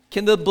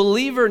Can the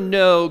believer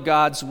know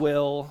God's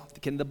will?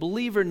 Can the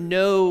believer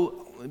know,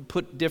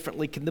 put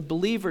differently, can the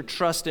believer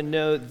trust and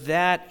know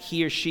that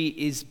he or she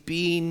is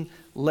being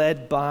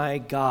led by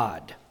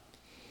God?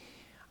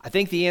 I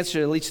think the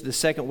answer, at least to the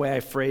second way I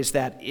phrase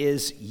that,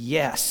 is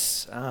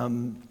yes.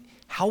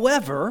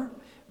 However,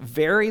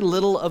 very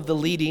little of the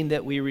leading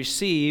that we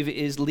receive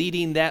is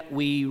leading that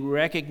we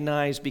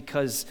recognize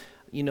because,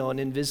 an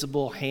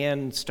invisible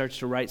hand starts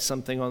to write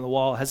something on the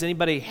wall. Has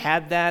anybody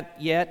had that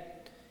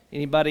yet?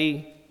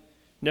 Anybody?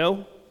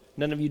 No?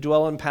 None of you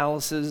dwell in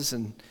palaces?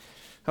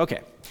 Okay.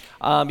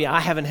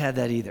 I haven't had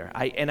that either.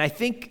 I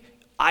think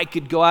I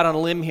could go out on a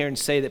limb here and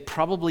say that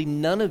probably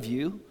none of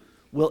you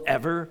will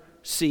ever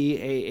see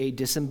a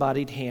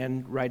disembodied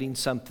hand writing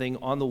something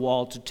on the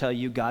wall to tell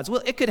you God's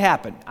will. It could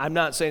happen. I'm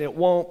not saying it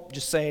won't,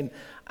 just saying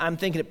I'm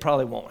thinking it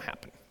probably won't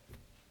happen.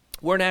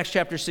 We're in Acts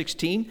chapter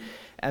 16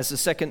 as the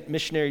second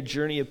missionary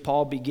journey of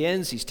Paul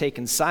begins. He's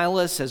taken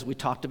Silas, as we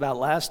talked about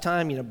last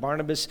time.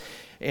 Barnabas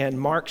and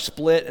Mark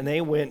split, and they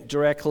went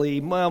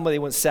directly, they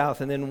went south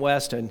and then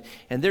west, and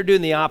they're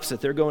doing the opposite.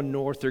 They're going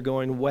north, they're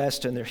going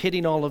west, and they're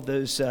hitting all of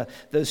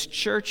those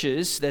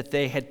churches that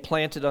they had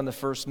planted on the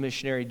first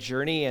missionary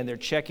journey, and they're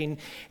checking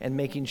and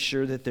making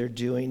sure that they're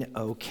doing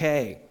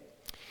okay.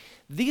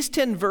 These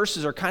 10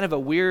 verses are kind of a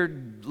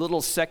weird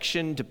little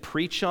section to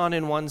preach on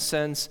in one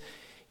sense.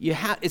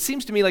 It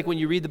seems to me like when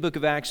you read the book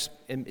of Acts,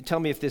 and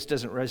tell me if this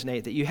doesn't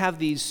resonate, that you have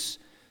these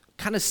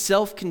kind of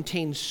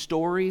self-contained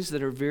stories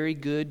that are very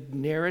good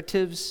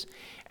narratives,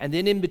 and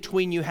then in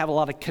between you have a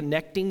lot of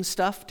connecting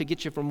stuff to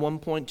get you from one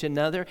point to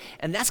another,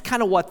 and that's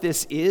kind of what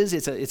this is.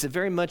 It's a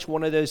very much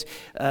one of those,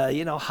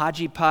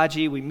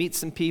 hodgy-podgy. We meet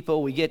some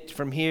people, we get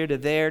from here to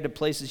there to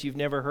places you've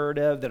never heard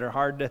of that are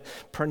hard to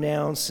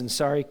pronounce, and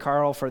sorry,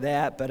 Carl, for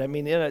that, but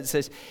it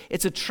says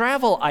it's a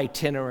travel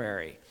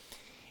itinerary.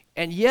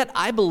 And yet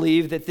I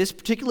believe that this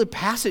particular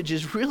passage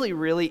is really,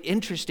 really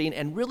interesting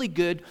and really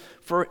good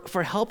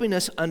for helping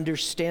us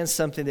understand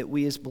something that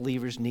we as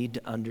believers need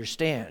to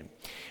understand.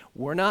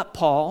 We're not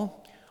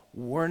Paul,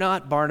 we're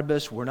not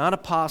Barnabas, we're not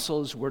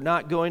apostles, we're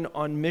not going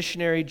on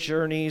missionary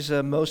journeys,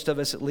 most of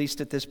us at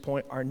least at this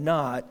point are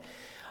not.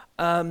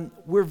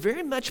 We're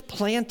very much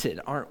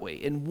planted, aren't we,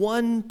 in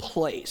one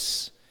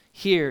place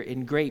here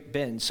in Great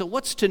Bend. So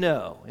what's to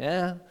know?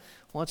 Yeah,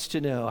 what's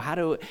to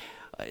know?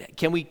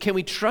 Can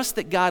we trust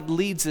that God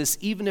leads us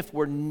even if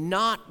we're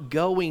not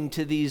going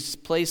to these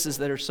places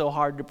that are so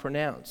hard to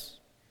pronounce?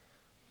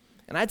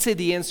 And I'd say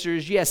the answer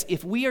is yes.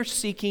 If we are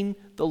seeking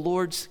the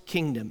Lord's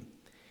kingdom,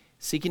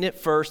 seeking it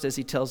first as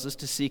he tells us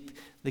to seek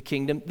the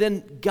kingdom,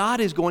 then God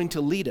is going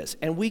to lead us,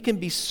 and we can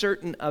be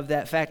certain of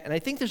that fact. And I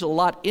think there's a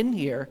lot in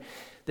here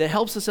that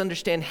helps us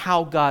understand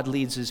how God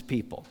leads his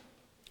people.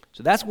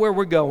 So that's where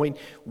we're going.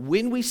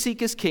 When we seek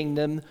his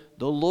kingdom,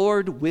 the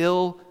Lord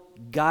will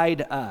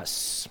guide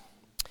us.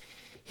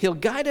 He'll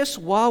guide us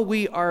while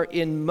we are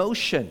in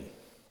motion.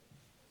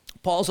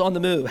 Paul's on the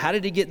move. How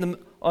did he get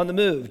on the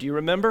move? Do you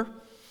remember?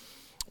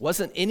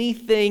 Wasn't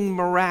anything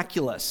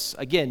miraculous.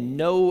 Again,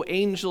 no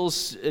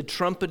angels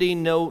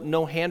trumpeting,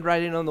 no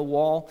handwriting on the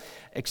wall,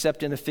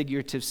 except in a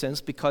figurative sense,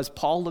 because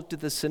Paul looked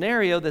at the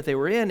scenario that they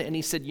were in, and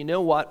he said, you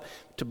know what,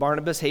 to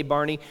Barnabas, hey,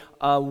 Barney,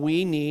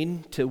 we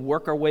need to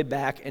work our way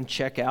back and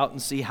check out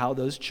and see how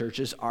those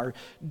churches are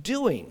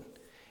doing.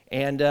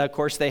 And, of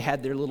course, they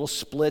had their little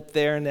split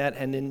there and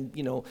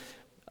then,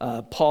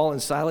 Paul and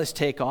Silas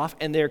take off,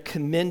 and they're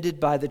commended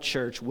by the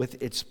church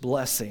with its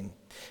blessing.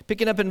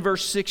 Picking up in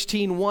verse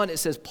 16:1, it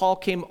says, Paul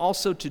came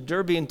also to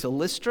Derbe and to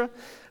Lystra.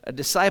 A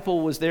disciple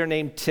was there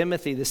named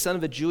Timothy, the son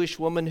of a Jewish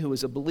woman who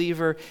was a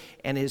believer,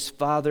 and his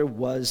father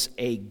was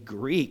a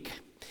Greek.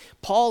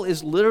 Paul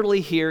is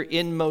literally here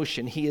in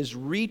motion. He is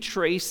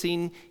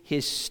retracing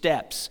his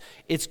steps.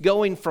 It's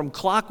going from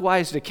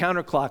clockwise to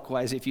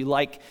counterclockwise, if you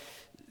like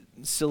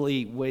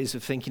silly ways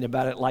of thinking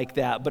about it like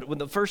that. But when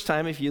the first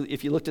time, if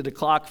you looked at the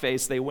clock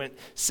face, they went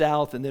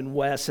south and then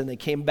west and they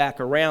came back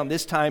around.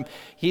 This time,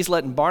 he's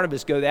letting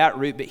Barnabas go that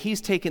route, but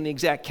he's taking the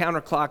exact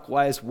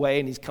counterclockwise way,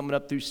 and he's coming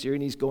up through Syria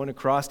and he's going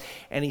across,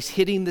 and he's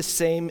hitting the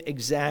same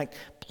exact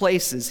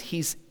places.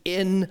 He's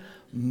in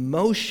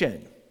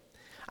motion.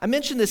 I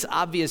mentioned this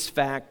obvious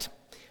fact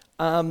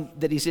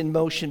that he's in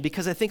motion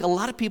because I think a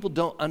lot of people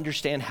don't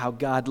understand how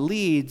God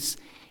leads.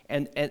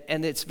 And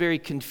it's very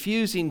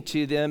confusing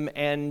to them,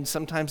 and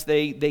sometimes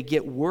they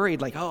get worried,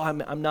 like, oh,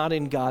 I'm not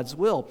in God's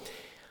will.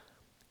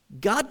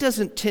 God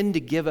doesn't tend to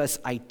give us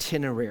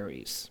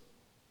itineraries.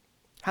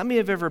 How many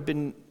have ever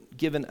been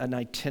given an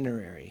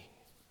itinerary?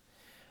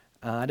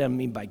 I don't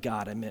mean by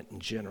God, I meant in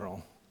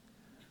general.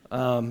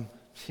 My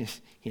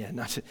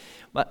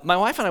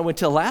wife and I went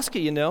to Alaska,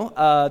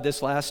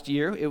 this last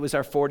year. It was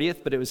our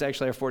 40th, but it was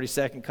actually our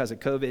 42nd because of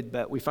COVID,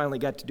 but we finally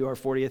got to do our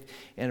 40th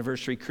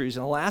anniversary cruise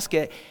in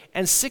Alaska.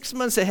 And 6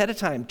 months ahead of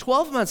time,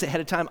 12 months ahead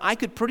of time, I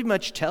could pretty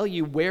much tell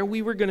you where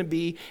we were going to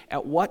be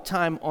at what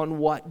time on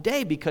what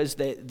day, because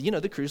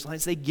the cruise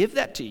lines, they give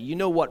that to you. You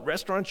know what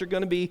restaurants you're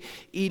going to be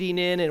eating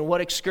in and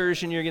what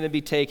excursion you're going to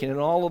be taking and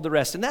all of the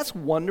rest. And that's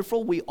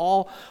wonderful. We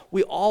all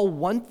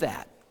want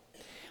that.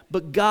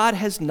 But God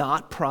has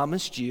not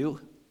promised you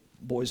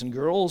boys and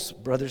girls,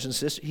 brothers and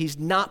sisters, he's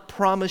not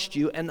promised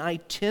you an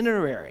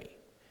itinerary.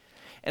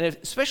 And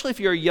especially if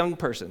you're a young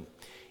person.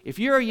 If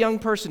you're a young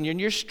person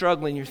and you're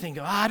struggling, you're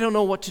thinking, I don't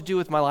know what to do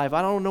with my life.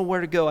 I don't know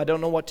where to go. I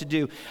don't know what to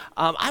do.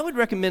 I would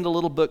recommend a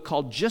little book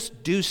called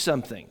Just Do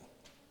Something.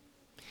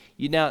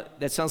 Now,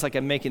 that sounds like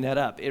I'm making that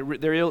up. There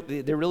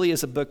really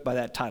is a book by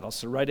that title,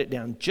 so write it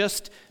down.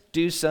 Just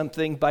Do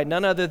Something by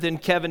none other than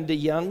Kevin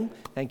DeYoung.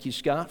 Thank you,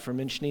 Scott, for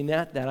mentioning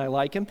that I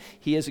like him.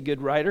 He is a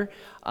good writer,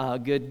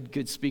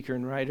 good speaker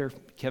and writer,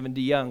 Kevin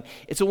DeYoung.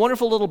 It's a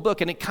wonderful little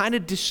book, and it kind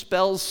of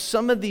dispels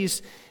some of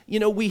these,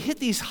 we hit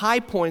these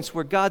high points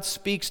where God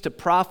speaks to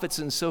prophets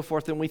and so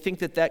forth, and we think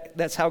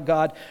that's how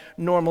God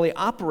normally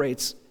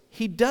operates.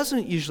 He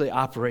doesn't usually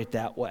operate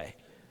that way.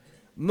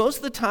 Most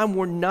of the time,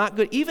 we're not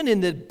good. Even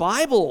in the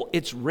Bible,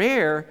 it's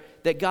rare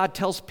that God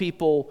tells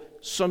people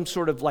some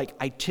sort of like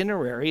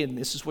itinerary, and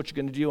this is what you're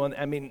going to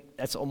do.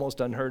 That's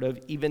almost unheard of,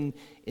 even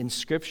in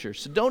Scripture.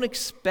 So don't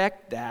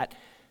expect that.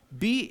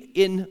 Be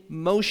in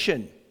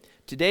motion.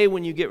 Today,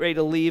 when you get ready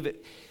to leave,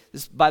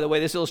 by the way,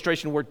 this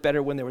illustration worked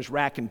better when there was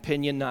rack and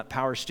pinion, not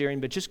power steering,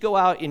 but just go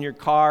out in your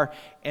car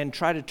and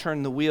try to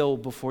turn the wheel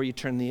before you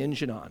turn the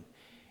engine on.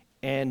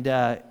 And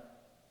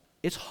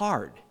it's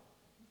hard.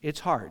 It's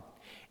hard.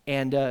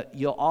 And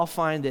you'll all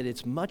find that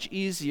it's much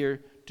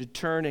easier to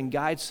turn and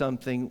guide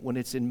something when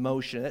it's in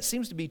motion. That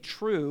seems to be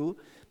true,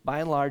 by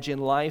and large, in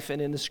life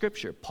and in the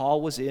Scripture.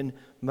 Paul was in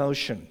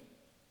motion.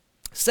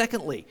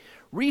 Secondly,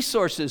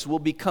 resources will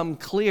become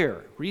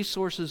clear.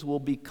 Resources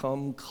will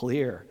become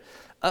clear.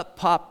 Up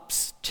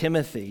pops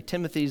Timothy.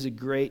 Timothy's a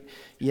great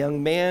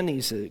young man.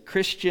 He's a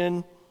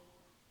Christian,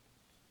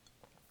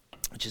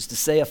 which is to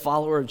say a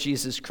follower of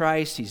Jesus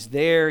Christ. He's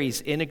there.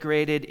 He's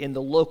integrated in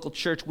the local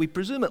church. We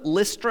presume at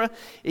Lystra.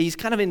 He's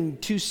kind of in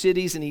two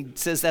cities, and he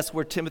says that's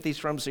where Timothy's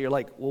from. So you're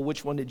like, well,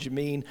 which one did you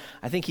mean?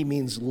 I think he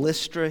means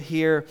Lystra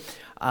here.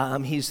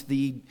 He's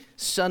the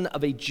son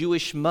of a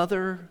Jewish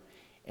mother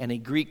and a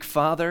Greek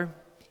father.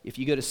 If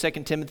you go to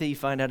 2 Timothy, you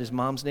find out his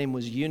mom's name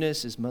was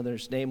Eunice. His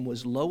mother's name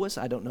was Lois.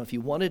 I don't know if you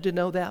wanted to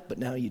know that, but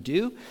now you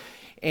do.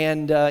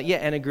 And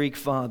and a Greek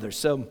father.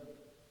 So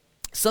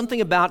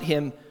something about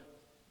him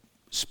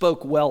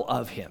spoke well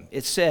of him.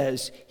 It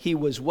says he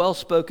was well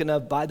spoken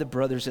of by the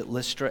brothers at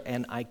Lystra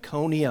and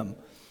Iconium.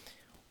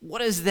 What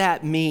does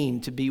that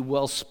mean, to be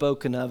well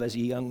spoken of as a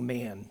young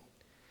man?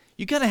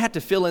 You kind of have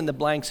to fill in the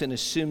blanks and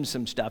assume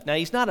some stuff. Now,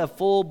 he's not a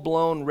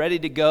full-blown,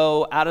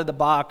 ready-to-go,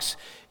 out-of-the-box,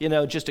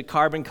 just a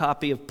carbon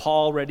copy of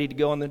Paul ready to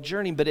go on the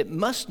journey, but it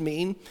must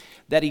mean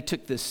that he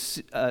took this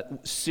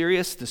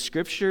serious, the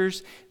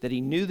Scriptures, that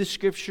he knew the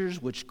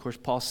Scriptures, which, of course,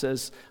 Paul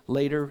says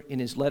later in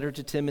his letter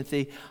to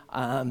Timothy,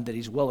 that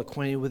he's well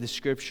acquainted with the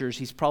Scriptures.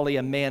 He's probably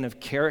a man of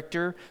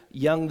character.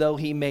 Young though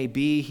he may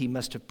be, he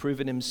must have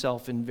proven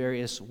himself in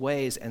various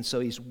ways, and so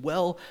he's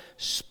well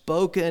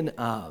spoken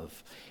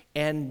of.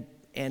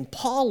 And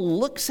Paul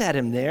looks at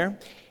him there,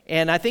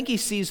 and I think he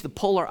sees the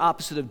polar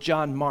opposite of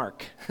John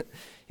Mark.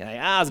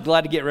 I was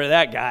glad to get rid of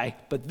that guy.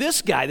 But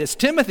this guy, this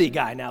Timothy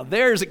guy, now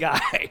there's a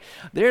guy.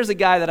 There's a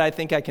guy that I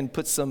think I can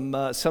put some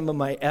of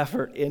my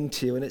effort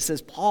into. And it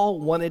says Paul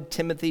wanted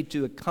Timothy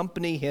to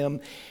accompany him,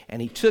 and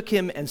he took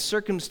him and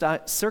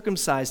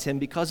circumcised him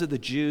because of the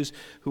Jews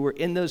who were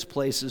in those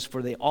places,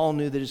 for they all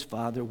knew that his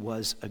father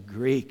was a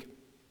Greek.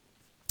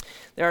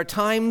 There are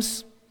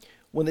times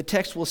when the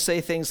text will say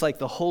things like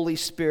the Holy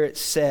Spirit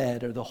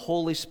said, or the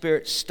Holy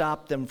Spirit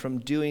stopped them from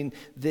doing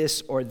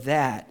this or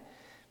that.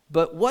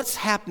 But what's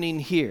happening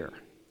here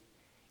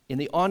in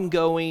the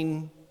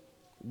ongoing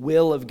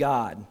will of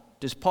God?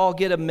 Does Paul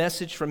get a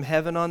message from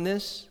heaven on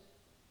this?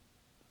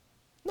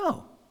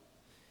 No.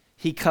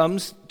 He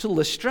comes to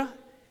Lystra,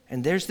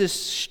 and there's this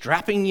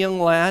strapping young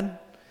lad,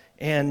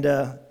 and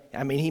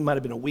he might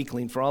have been a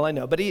weakling for all I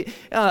know, but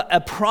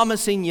a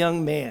promising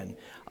young man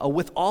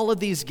with all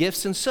of these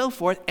gifts and so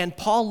forth, and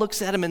Paul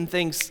looks at him and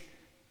thinks,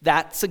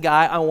 that's a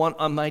guy I want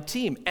on my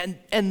team.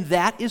 And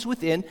that is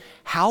within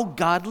how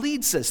God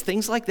leads us.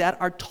 Things like that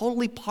are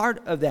totally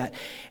part of that.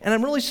 And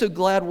I'm really so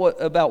glad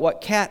about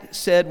what Kat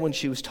said when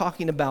she was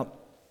talking about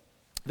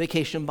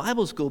Vacation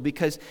Bible School,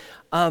 because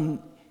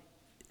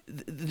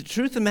the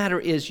truth of the matter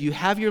is you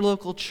have your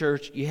local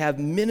church, you have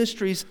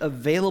ministries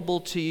available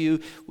to you,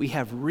 we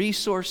have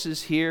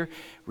resources here,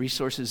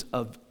 resources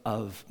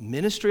of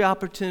ministry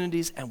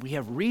opportunities, and we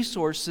have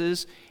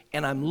resources,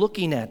 and I'm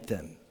looking at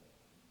them.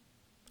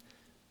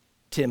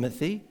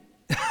 Timothy,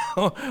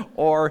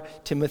 or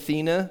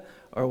Timothina,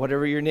 or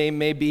whatever your name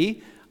may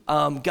be.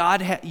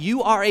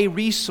 You are a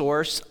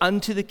resource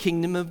unto the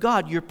kingdom of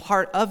God. You're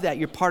part of that.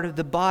 You're part of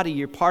the body.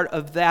 You're part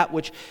of that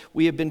which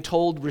we have been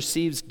told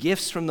receives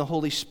gifts from the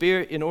Holy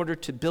Spirit in order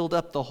to build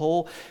up the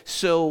whole.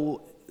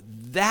 So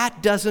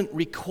that doesn't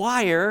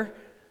require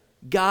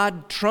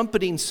God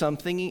trumpeting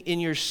something in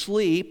your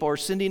sleep or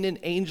sending an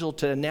angel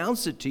to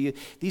announce it to you.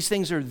 These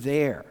things are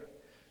there.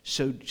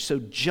 So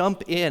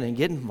jump in and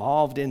get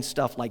involved in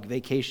stuff like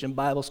Vacation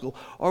Bible School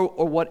or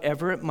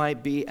whatever it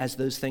might be as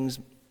those things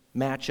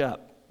match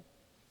up.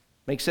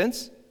 Make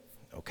sense?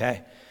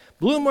 Okay.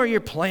 Bloom where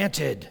you're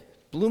planted.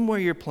 Bloom where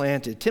you're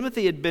planted.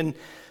 Timothy had been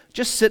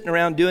just sitting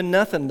around doing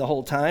nothing the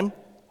whole time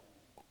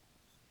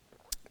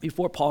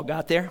before Paul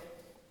got there.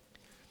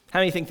 How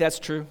many think that's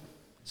true?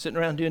 Sitting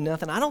around doing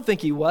nothing? I don't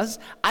think he was.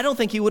 I don't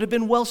think he would have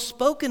been well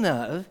spoken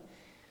of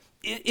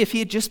if he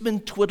had just been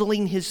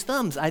twiddling his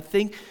thumbs. I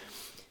think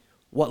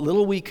what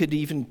little we could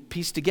even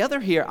piece together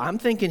here, I'm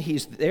thinking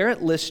he's there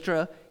at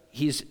Lystra.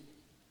 He's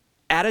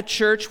at a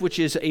church which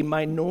is a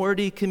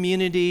minority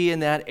community in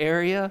that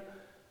area.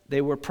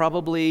 They were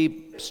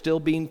probably still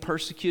being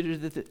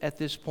persecuted at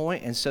this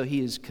point, and so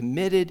he is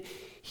committed,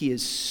 he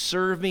is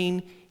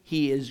serving,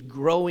 he is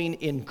growing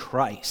in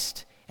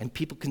Christ, and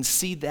people can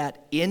see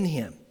that in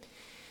him.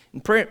 In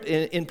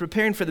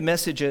preparing for the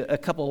message a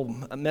couple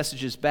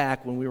messages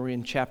back when we were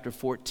in chapter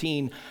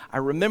 14, I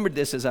remembered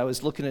this as I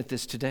was looking at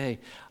this today,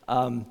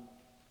 and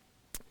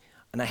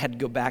I had to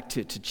go back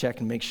to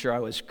check and make sure I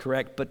was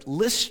correct. But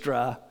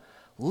Lystra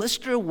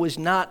was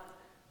not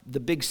the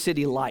big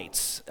city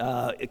lights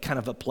kind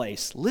of a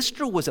place.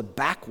 Lystra was a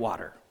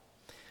backwater.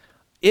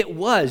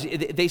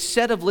 They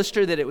said of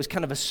Lystra that it was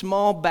kind of a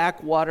small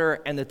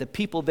backwater and that the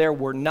people there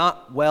were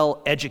not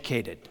well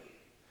educated.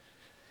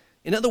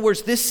 In other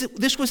words, this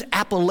was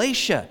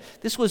Appalachia.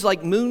 This was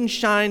like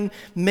moonshine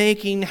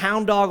making,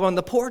 hound dog on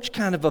the porch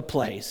kind of a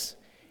place.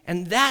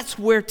 And that's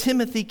where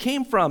Timothy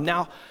came from.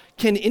 Now,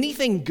 can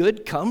anything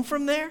good come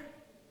from there?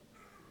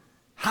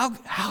 How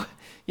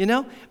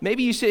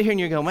maybe you sit here and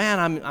you go,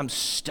 man, I'm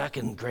stuck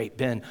in Great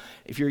Bend.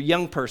 If you're a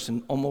young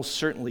person, almost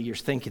certainly you're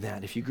thinking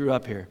that if you grew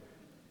up here.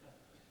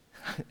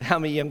 How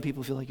many young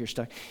people feel like you're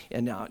stuck?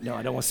 And no,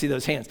 I don't want to see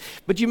those hands.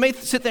 But you may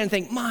sit there and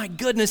think, my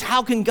goodness,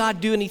 how can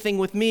God do anything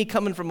with me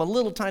coming from a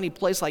little tiny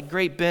place like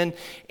Great Bend?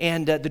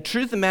 And the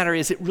truth of the matter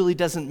is it really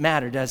doesn't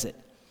matter, does it?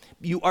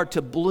 You are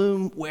to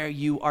bloom where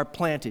you are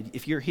planted.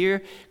 If you're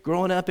here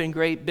growing up in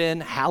Great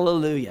Bend,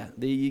 hallelujah.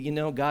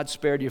 God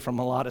spared you from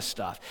a lot of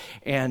stuff.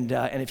 And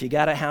if you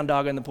got a hound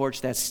dog on the porch,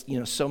 that's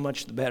so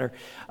much the better.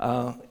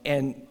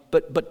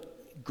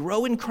 But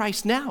grow in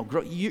Christ now.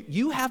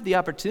 You have the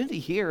opportunity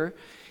here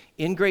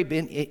in Great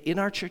Bend, in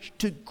our church,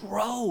 to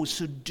grow.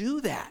 So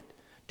do that.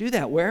 Do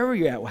that wherever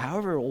you're at,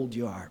 however old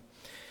you are.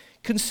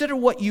 Consider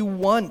what you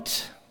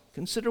want.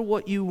 Consider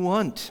what you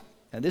want.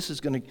 Now, this is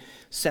going to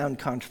sound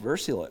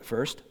controversial at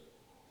first.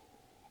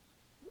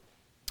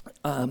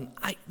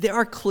 There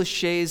are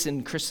cliches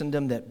in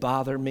Christendom that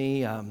bother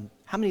me.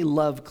 How many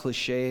love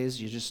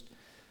cliches?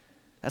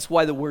 That's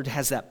why the word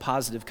has that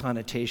positive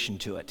connotation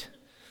to it.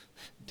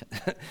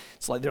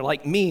 It's like they're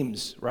like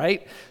memes,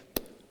 right?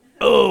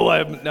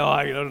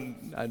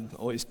 I'm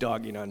always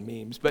dogging on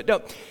memes. But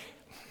no,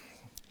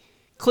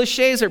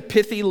 cliches are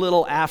pithy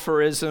little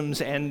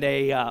aphorisms, and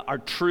they are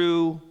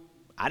true,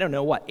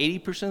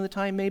 80% of the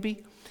time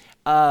maybe?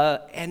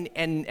 And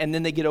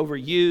then they get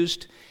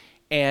overused,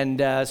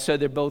 and so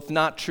they're both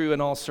not true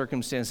in all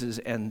circumstances,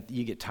 and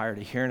you get tired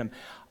of hearing them.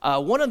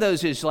 One of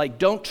those is like,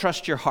 don't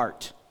trust your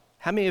heart.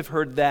 How many have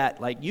heard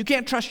that? Like, you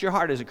can't trust your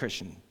heart as a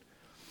Christian.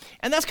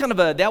 And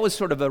that was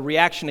sort of a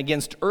reaction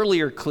against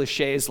earlier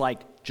cliches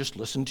like, just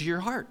listen to your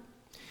heart.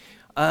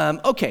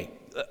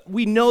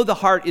 We know the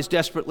heart is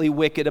desperately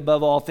wicked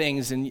above all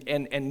things,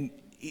 and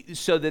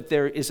so that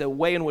there is a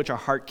way in which our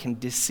heart can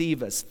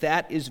deceive us.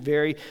 That is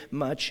very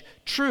much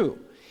true.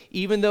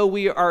 Even though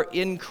we are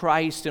in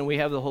Christ and we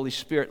have the Holy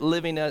Spirit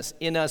living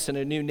in us in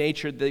a new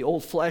nature, the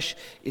old flesh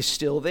is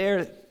still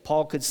there.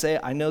 Paul could say,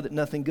 I know that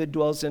nothing good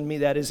dwells in me,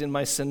 that is in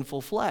my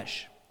sinful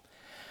flesh.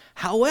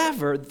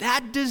 However,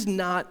 that does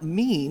not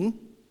mean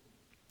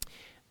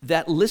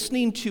that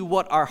listening to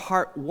what our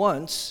heart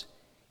wants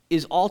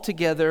is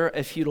altogether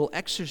a futile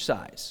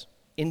exercise.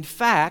 In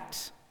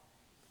fact,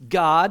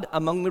 God,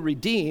 among the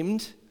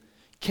redeemed,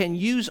 can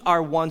use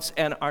our wants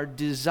and our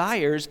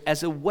desires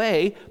as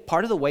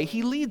part of the way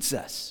he leads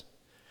us.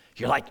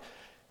 You're like,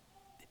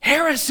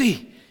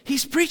 heresy!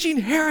 He's preaching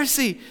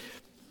heresy!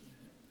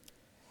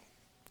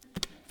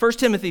 1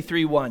 Timothy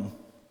 3:1.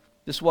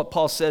 This is what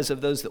Paul says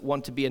of those that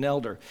want to be an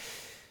elder.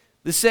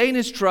 The saying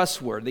is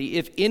trustworthy.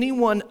 If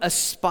anyone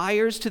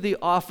aspires to the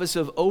office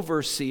of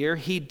overseer,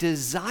 he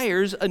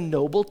desires a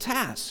noble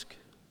task.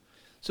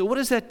 So what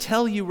does that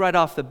tell you right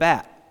off the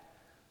bat?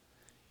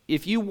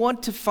 If you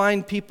want to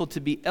find people to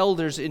be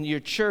elders in your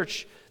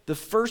church, the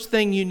first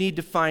thing you need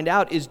to find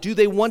out is, do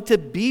they want to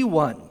be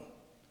one?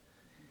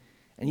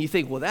 And you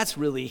think, well, that's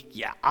really,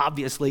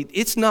 obviously.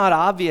 It's not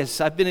obvious.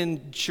 I've been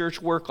in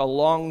church work a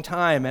long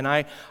time, and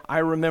I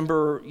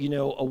remember,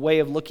 a way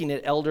of looking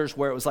at elders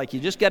where it was like, you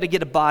just got to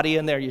get a body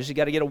in there. You just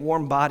got to get a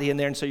warm body in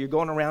there. And so you're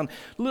going around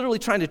literally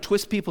trying to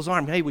twist people's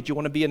arm. Hey, would you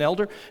want to be an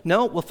elder?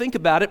 No? Well, think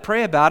about it.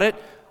 Pray about it.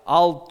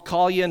 I'll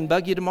call you and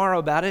bug you tomorrow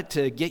about it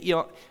to get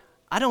you.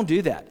 I don't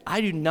do that. I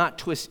do not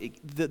twist.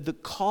 The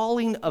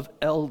calling of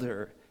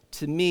elder,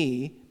 to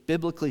me,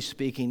 biblically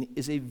speaking,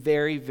 is a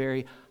very,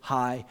 very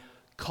high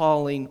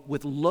calling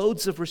with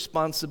loads of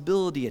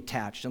responsibility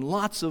attached and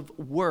lots of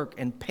work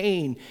and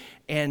pain,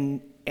 and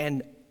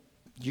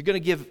you're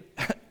going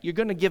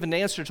to give an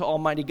answer to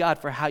Almighty God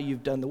for how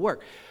you've done the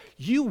work.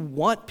 You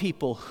want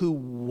people who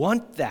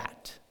want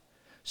that.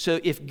 So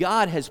if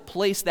God has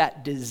placed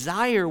that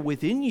desire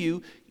within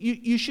you,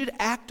 you should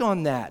act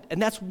on that.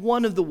 And that's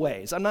one of the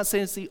ways. I'm not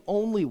saying it's the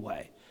only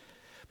way.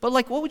 But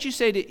like, what would you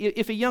say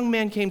if a young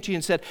man came to you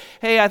and said,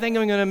 hey, I think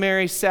I'm going to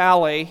marry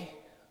Sally?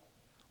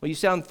 Well, you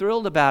sound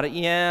thrilled about it.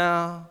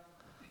 Yeah.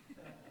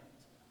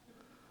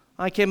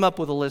 I came up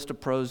with a list of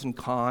pros and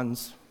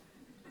cons.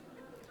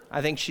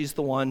 I think she's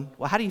the one.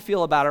 Well, how do you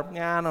feel about her?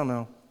 Yeah, I don't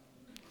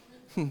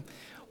know.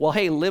 Well,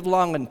 hey, live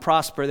long and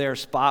prosper there,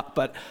 Spock,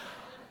 but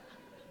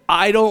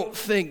I don't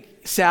think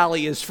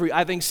Sally is free.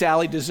 I think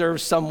Sally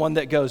deserves someone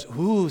that goes,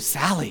 ooh,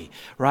 Sally,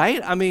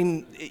 right? I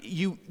mean,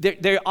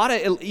 there ought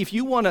to, if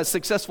you want a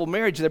successful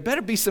marriage, there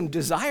better be some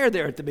desire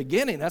there at the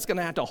beginning. That's going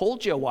to have to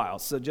hold you a while.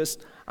 So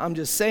I'm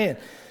just saying.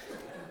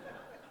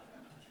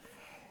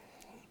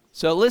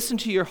 So listen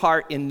to your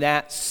heart in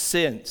that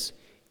sense.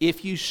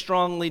 If you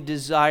strongly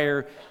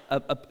desire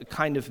a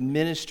kind of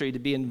ministry to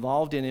be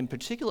involved in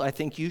particular, I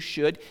think you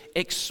should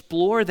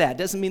explore that.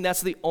 Doesn't mean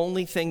that's the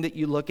only thing that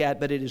you look at,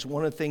 but it is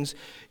one of the things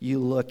you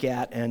look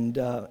at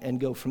and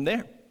go from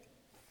there.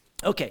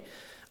 Okay,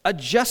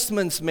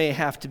 adjustments may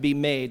have to be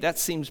made. That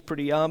seems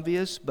pretty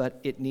obvious, but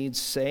it needs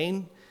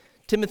saying.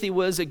 Timothy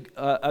was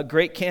a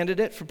great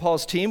candidate for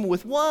Paul's team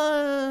with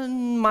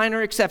one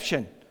minor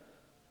exception,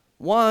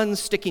 one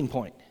sticking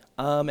point,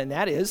 and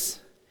that is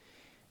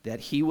that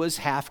he was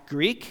half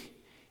Greek,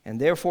 and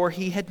therefore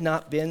he had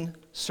not been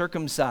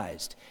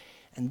circumcised.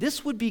 And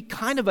this would be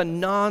kind of a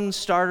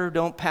non-starter,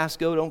 don't pass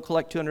go, don't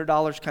collect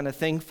 $200 kind of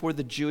thing for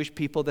the Jewish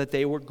people that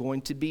they were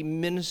going to be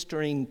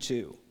ministering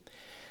to.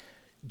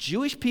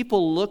 Jewish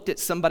people looked at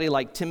somebody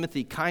like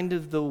Timothy kind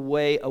of the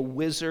way a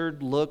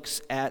wizard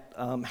looks at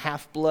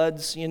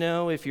half-bloods,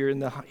 if you're in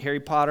the Harry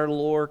Potter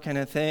lore kind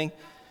of thing.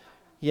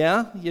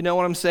 Yeah, you know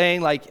what I'm saying?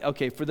 Like,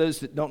 okay, for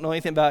those that don't know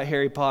anything about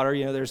Harry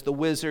Potter, there's the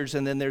wizards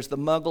and then there's the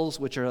muggles,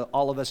 which are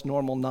all of us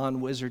normal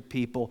non-wizard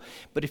people.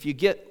 But if you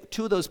get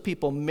two of those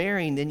people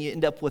marrying, then you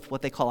end up with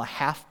what they call a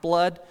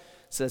half-blood.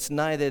 So it's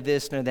neither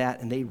this nor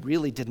that, and they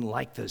really didn't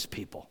like those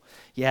people.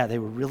 Yeah, they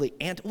were really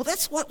well,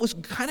 that's what was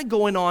kind of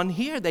going on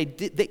here.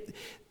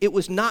 It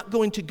was not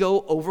going to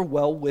go over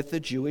well with the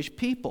Jewish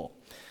people.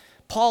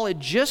 Paul had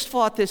just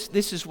fought this.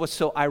 This is what's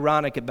so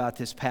ironic about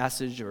this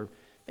passage, or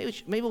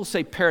maybe we'll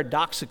say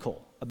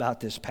paradoxical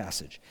about this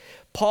passage.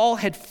 Paul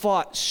had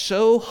fought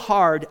so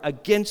hard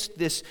against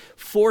this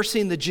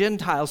forcing the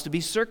Gentiles to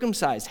be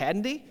circumcised,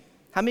 hadn't he?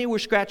 How many were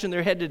scratching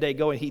their head today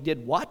going, he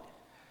did what?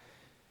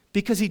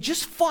 Because he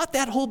just fought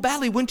that whole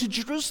battle. He went to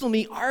Jerusalem.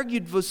 He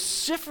argued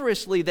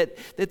vociferously that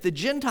the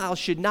Gentiles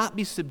should not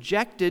be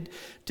subjected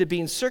to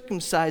being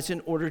circumcised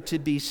in order to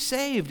be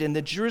saved. And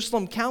the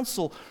Jerusalem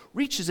Council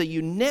reaches a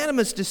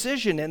unanimous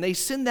decision, and they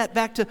send that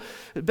back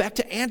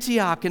to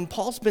Antioch. And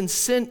Paul's been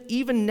sent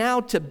even now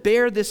to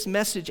bear this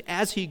message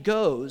as he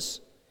goes.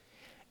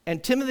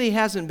 And Timothy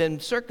hasn't been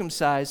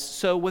circumcised,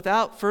 so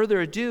without further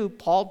ado,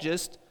 Paul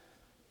just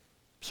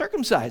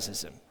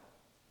circumcises him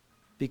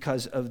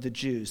because of the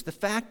Jews. The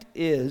fact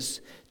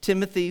is,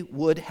 Timothy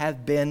would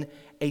have been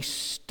a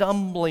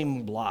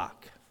stumbling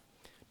block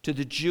to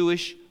the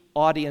Jewish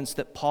audience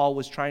that Paul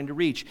was trying to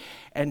reach.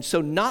 And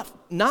so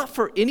not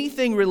for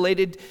anything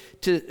related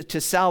to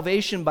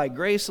salvation by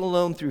grace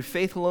alone, through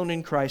faith alone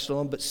in Christ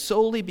alone, but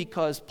solely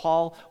because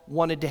Paul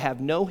wanted to have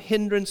no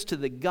hindrance to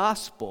the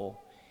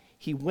gospel,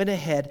 he went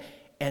ahead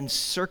and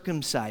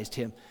circumcised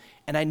him.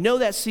 And I know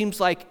that seems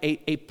like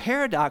a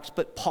paradox,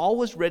 but Paul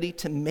was ready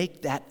to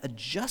make that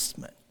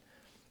adjustment.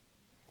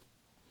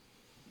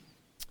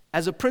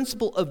 As a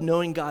principle of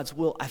knowing God's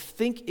will, I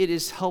think it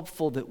is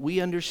helpful that we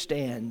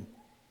understand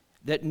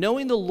that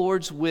knowing the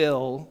Lord's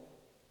will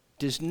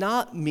does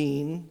not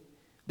mean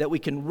that we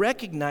can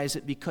recognize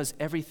it because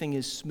everything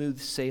is smooth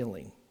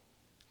sailing.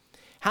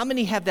 How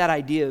many have that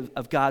idea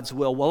of God's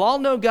will? Well, I'll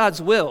know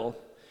God's will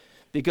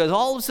because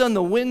all of a sudden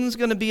the wind's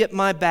going to be at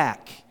my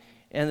back.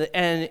 And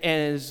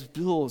it's a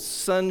little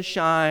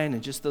sunshine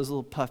and just those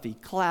little puffy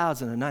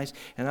clouds and and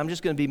I'm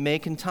just going to be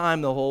making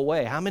time the whole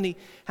way. How many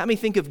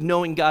think of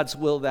knowing God's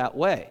will that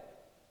way?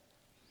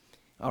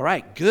 All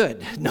right,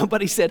 good.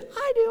 Nobody said,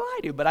 I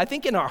do. But I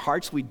think in our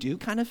hearts we do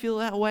kind of feel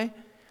that way.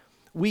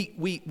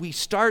 We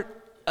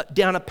start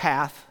down a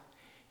path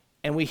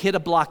and we hit a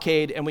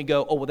blockade and we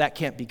go, oh, well, that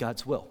can't be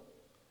God's will.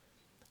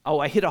 Oh,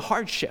 I hit a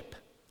hardship.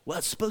 Well,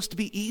 it's supposed to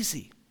be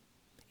easy.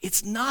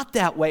 It's not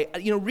that way.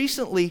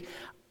 Recently,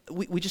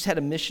 we just had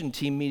a mission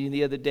team meeting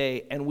the other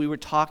day, and we were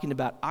talking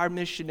about our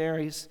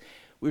missionaries.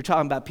 We were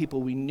talking about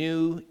people we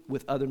knew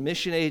with other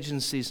mission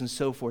agencies and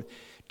so forth.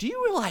 Do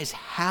you realize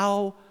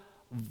how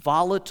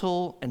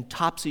volatile and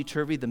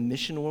topsy-turvy the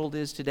mission world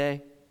is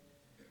today?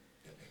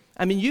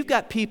 I mean, you've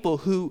got people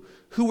who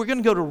were going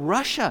to go to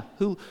Russia,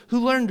 who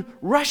learned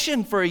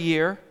Russian for a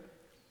year,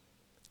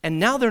 and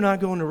now they're not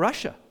going to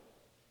Russia.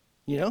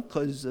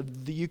 Because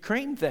of the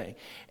Ukraine thing.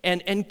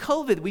 And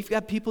COVID, we've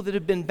got people that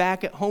have been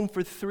back at home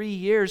for 3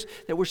 years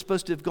that were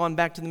supposed to have gone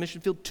back to the mission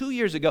field 2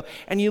 years ago.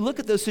 And you look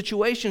at those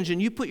situations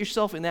and you put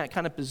yourself in that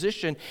kind of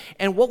position,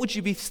 and what would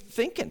you be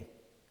thinking?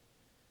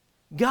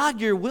 God,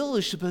 your will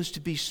is supposed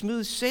to be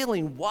smooth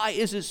sailing. Why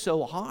is it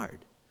so hard?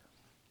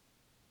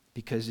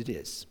 because it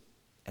is.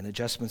 And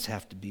adjustments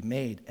have to be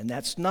made. And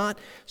that's not,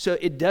 so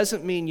it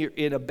doesn't mean you're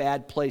in a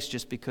bad place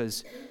just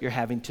because you're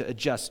having to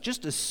adjust.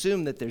 Just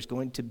assume that there's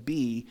going to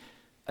be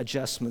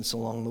adjustments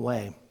along the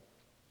way.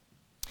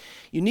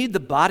 You need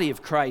the body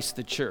of Christ,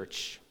 the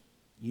church.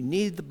 You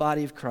need the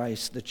body of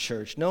Christ, the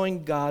church.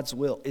 Knowing God's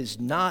will is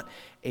not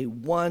a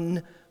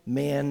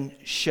one-man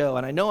show.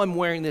 And I know I'm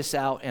wearing this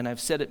out, and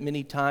I've said it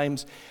many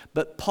times,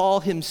 but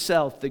Paul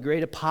himself, the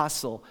great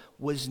apostle,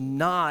 was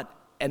not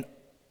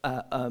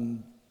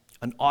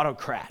an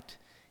autocrat.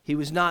 He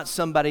was not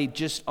somebody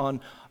just on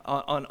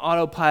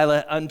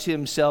autopilot unto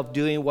himself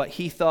doing what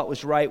he thought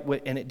was right,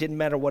 and it didn't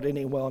matter what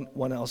anyone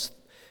else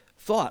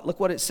thought. Look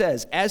what it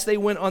says. As they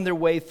went on their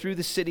way through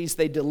the cities,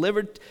 they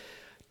delivered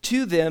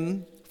to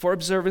them for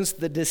observance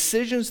the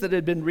decisions that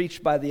had been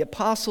reached by the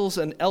apostles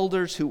and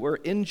elders who were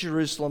in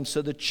Jerusalem.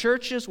 So the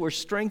churches were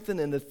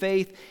strengthened in the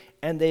faith,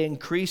 and they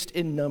increased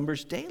in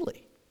numbers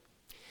daily.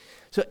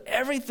 So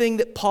everything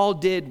that Paul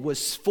did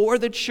was for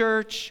the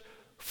church,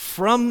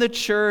 from the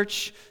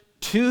church,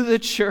 to the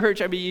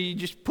church. I mean, you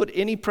just put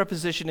any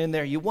preposition in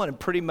there you want, and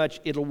pretty much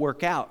it'll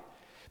work out.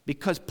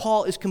 Because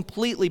Paul is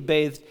completely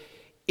bathed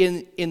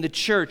in the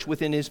church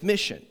within his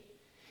mission.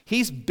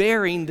 He's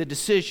bearing the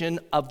decision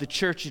of the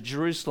church at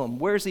Jerusalem.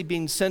 Where's he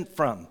being sent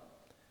from?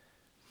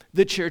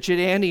 The church at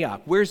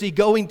Antioch. Where's he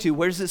going to?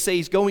 Where does it say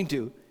he's going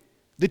to?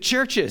 The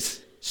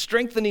churches.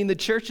 Strengthening the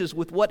churches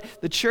with what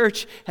the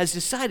church has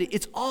decided.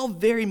 It's all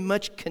very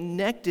much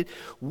connected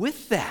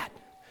with that.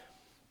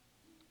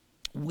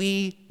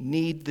 We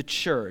need the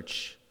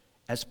church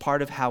as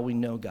part of how we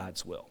know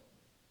God's will.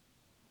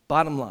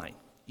 Bottom line,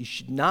 you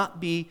should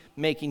not be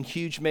making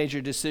huge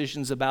major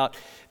decisions about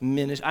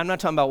ministry. I'm not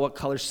talking about what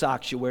color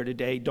socks you wear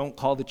today. Don't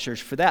call the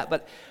church for that.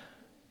 But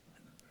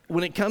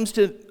when it comes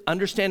to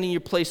understanding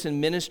your place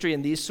in ministry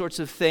and these sorts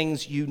of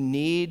things, you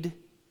need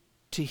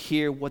to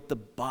hear what the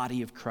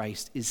body of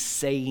Christ is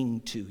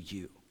saying to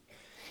you.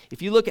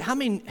 If you look at, how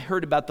many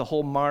heard about the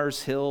whole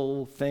Mars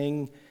Hill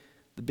thing?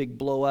 The big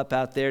blow up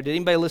out there. Did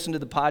anybody listen to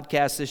the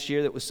podcast this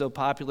year that was so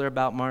popular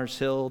about Mars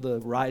Hill, the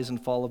rise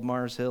and fall of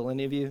Mars Hill?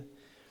 Any of you?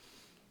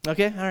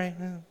 Okay, all right.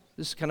 Well,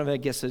 this is kind of, I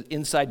guess, an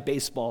inside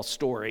baseball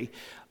story.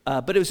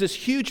 But it was this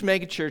huge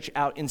megachurch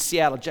out in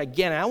Seattle,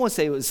 gigantic. I want to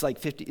say it was like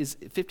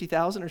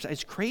 50,000 or so.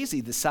 It's crazy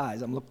the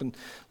size. I'm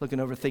looking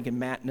over thinking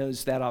Matt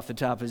knows that off the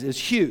top. It's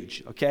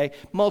huge, okay?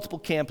 Multiple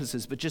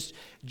campuses, but just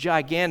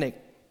gigantic.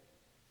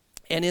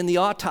 And in the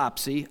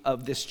autopsy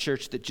of this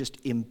church that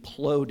just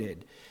imploded,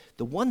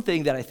 the one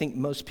thing that I think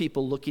most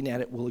people looking at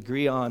it will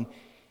agree on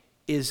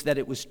is that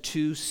it was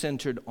too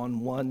centered on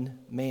one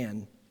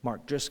man,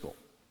 Mark Driscoll.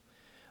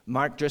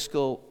 Mark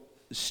Driscoll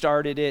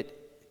started it,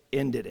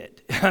 ended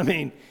it. I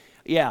mean,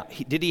 yeah,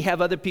 did he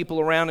have other people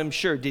around him?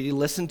 Sure. Did he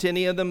listen to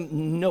any of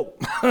them? No.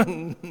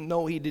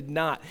 No, he did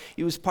not.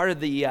 He was part of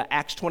the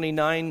Acts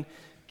 29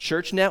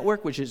 church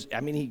network, which is,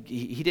 I mean,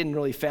 he didn't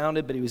really found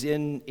it, but he was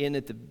in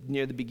at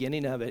near the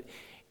beginning of it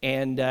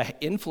and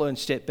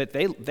influenced it, but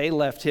they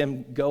let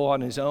him go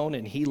on his own,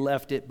 and he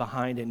left it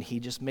behind, and he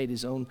just made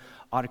his own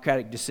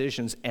autocratic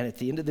decisions, and at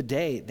the end of the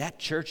day, that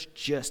church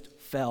just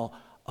fell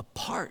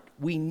apart.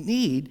 We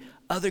need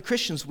other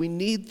Christians. We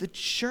need the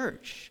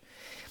church.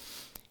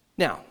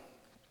 Now,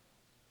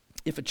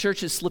 if a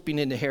church is slipping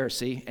into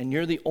heresy, and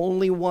you're the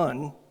only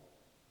one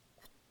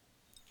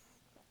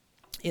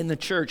in the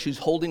church who's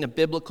holding a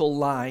biblical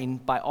line,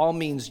 by all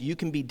means, you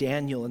can be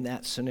Daniel in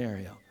that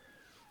scenario.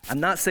 I'm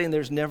not saying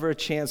there's never a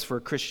chance for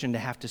a Christian to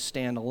have to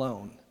stand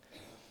alone.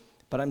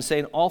 But I'm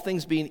saying all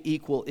things being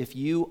equal, if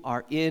you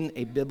are in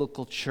a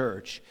biblical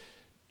church,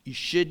 you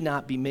should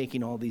not be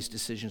making all these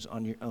decisions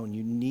on your own.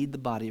 You need the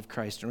body of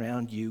Christ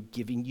around you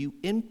giving you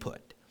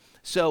input.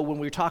 So when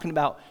we're talking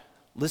about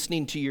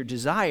listening to your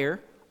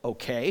desire,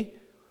 okay,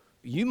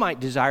 you might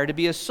desire to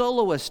be a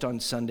soloist on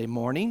Sunday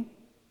morning.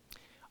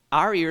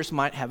 Our ears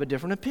might have a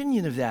different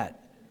opinion of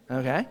that,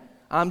 okay?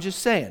 I'm just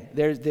saying,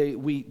 there's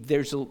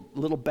a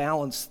little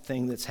balance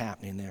thing that's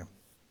happening there.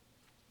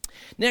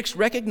 Next,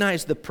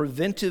 recognize the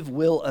preventive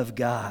will of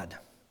God.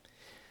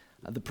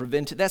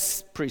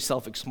 That's pretty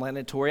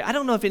self-explanatory. I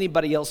don't know if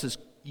anybody else has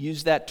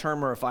used that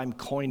term or if I'm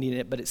coining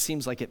it, but it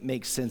seems like it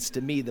makes sense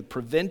to me. The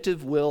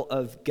preventive will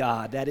of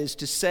God. That is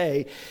to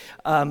say,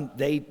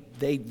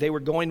 they were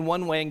going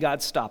one way and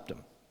God stopped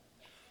them.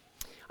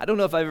 I don't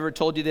know if I've ever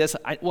told you this.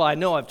 I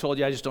know I've told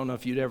you, I just don't know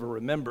if you'd ever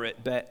remember it,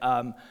 but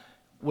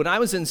when I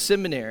was in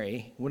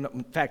seminary,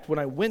 when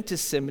I went to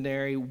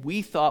seminary,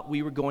 we thought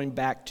we were going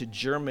back to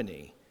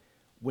Germany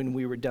when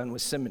we were done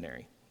with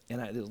seminary.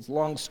 And it was a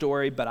long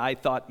story, but I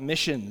thought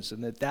missions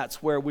and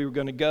that's where we were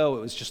going to go.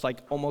 It was just like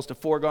almost a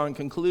foregone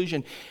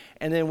conclusion.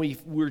 And then we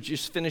were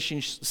just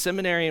finishing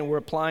seminary and we're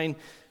applying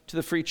to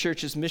the Free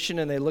Church's mission,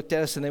 and they looked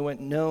at us and they went,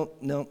 no.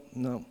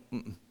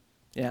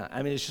 Yeah,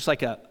 I mean, it's just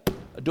like a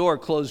door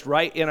closed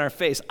right in our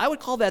face. I would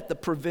call that the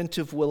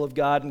preventive will of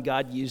God, and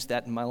God used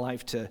that in my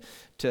life to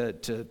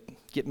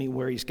get me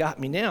where he's got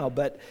me now.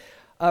 But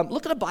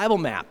Look at a Bible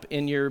map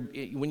when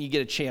you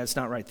get a chance,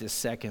 not right this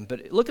second,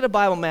 but look at a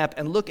Bible map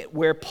and look at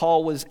where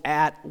Paul was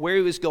at, where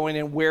he was going,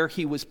 and where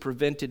he was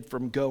prevented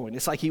from going.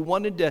 It's like he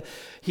wanted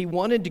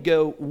to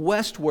go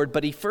westward,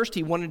 but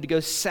he wanted to go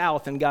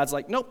south, and God's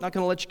like, nope, not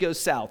going to let you go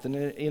south. And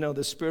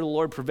the Spirit of the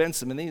Lord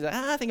prevents him, and then he's like,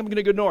 I think I'm going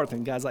to go north,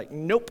 and God's like,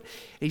 nope. And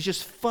he's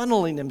just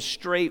funneling him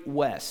straight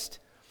west.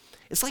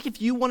 It's like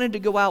if you wanted to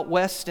go out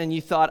west and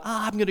you thought,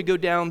 I'm going to go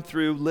down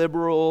through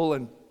Liberal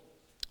and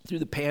through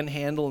the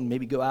Panhandle and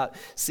maybe go out,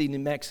 see New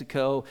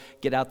Mexico,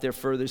 get out there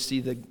further, see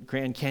the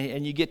Grand Canyon,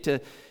 and you get to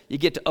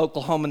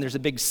Oklahoma and there's a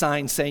big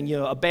sign saying,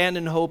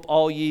 abandon hope,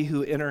 all ye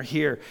who enter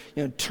here.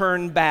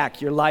 Turn back,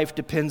 your life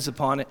depends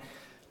upon it.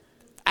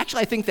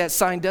 Actually, I think that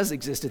sign does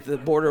exist at the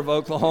border of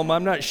Oklahoma.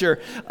 I'm not sure.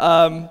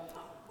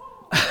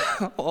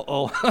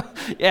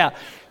 Yeah.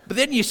 But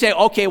then you say,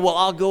 okay, well,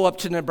 I'll go up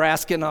to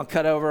Nebraska and I'll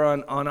cut over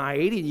on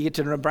I-80. And you get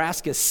to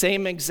Nebraska,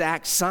 same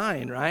exact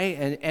sign,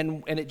 right?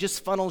 And it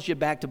just funnels you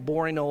back to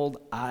boring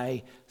old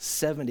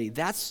I-70.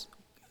 That's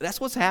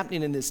what's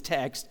happening in this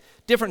text.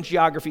 Different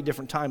geography,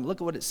 different time. Look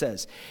at what it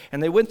says.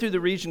 And they went through the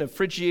region of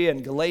Phrygia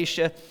and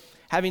Galatia,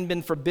 having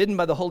been forbidden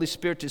by the Holy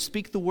Spirit to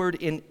speak the word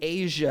in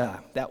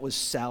Asia. That was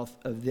south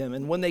of them.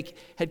 And when they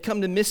had come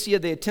to Mysia,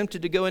 they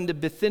attempted to go into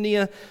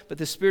Bithynia, but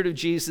the Spirit of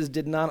Jesus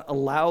did not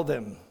allow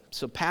them.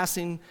 So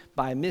passing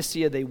by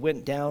Mysia, they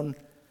went down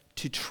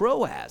to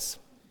Troas.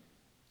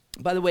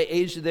 By the way,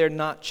 Asia there,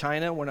 not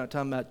China. We're not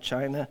talking about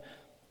China.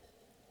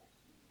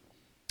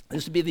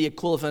 This would be the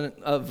equivalent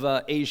of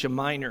Asia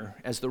Minor,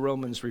 as the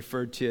Romans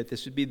referred to it.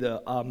 This would be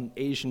the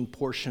Asian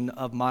portion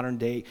of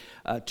modern-day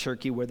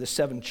Turkey, where the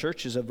 7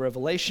 churches of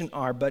Revelation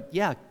are. But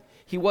yeah,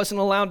 he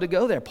wasn't allowed to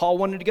go there. Paul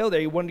wanted to go there.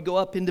 He wanted to go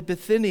up into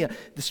Bithynia.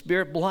 The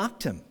Spirit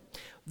blocked him.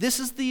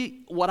 This is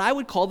what I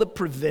would call the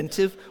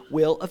preventive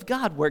will of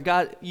God, where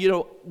God,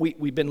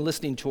 we've been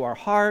listening to our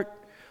heart,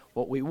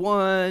 what we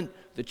want,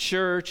 the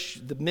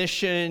church, the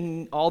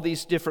mission, all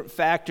these different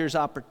factors,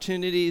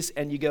 opportunities,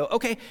 and you go,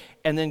 okay,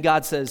 and then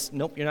God says,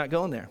 nope, you're not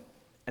going there.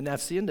 And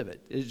that's the end of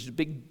it. It's a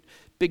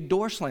big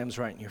door slams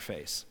right in your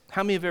face.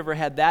 How many have ever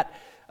had that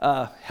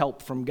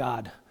help from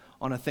God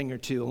on a thing or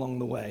two along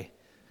the way?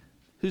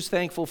 Who's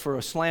thankful for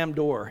a slam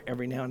door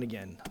every now and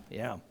again?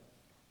 Yeah.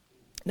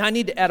 Now, I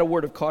need to add a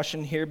word of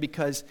caution here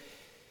because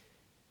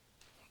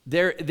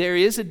there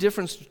is a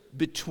difference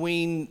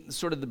between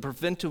sort of the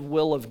preventive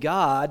will of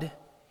God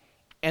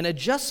and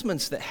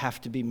adjustments that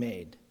have to be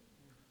made,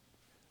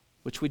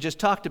 which we just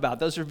talked about.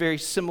 Those are very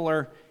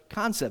similar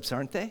concepts,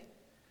 aren't they?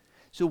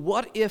 So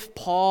what if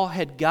Paul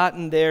had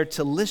gotten there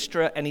to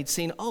Lystra and he'd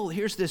seen,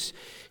 here's this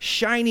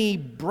shiny,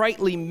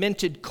 brightly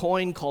minted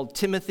coin called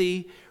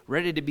Timothy,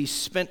 ready to be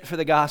spent for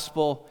the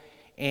gospel.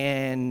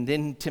 And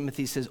then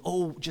Timothy says,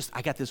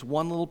 I got this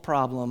one little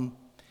problem.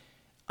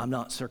 I'm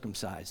not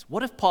circumcised.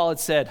 What if Paul had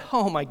said,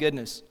 oh my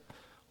goodness,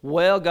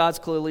 well, God's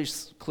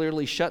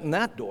clearly shutting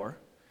that door.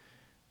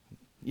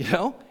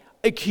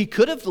 He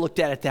could have looked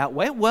at it that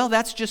way. Well,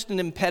 that's just an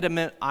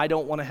impediment I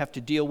don't want to have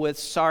to deal with.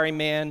 Sorry,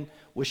 man,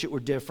 wish it were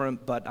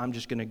different, but I'm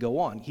just going to go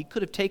on. He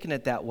could have taken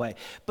it that way.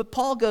 But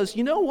Paul goes,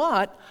 you know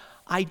what?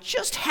 I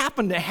just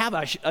happen to have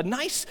a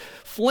nice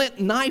flint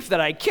knife that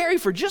I carry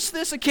for just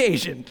this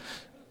occasion.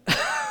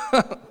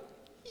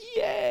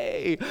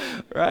 Yay,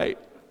 right?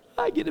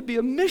 I get to be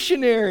a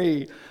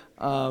missionary.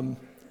 And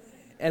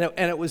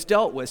it was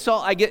dealt with. So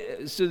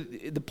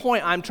the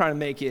point I'm trying to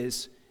make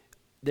is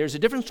there's a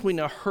difference between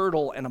a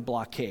hurdle and a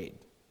blockade.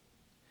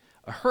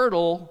 A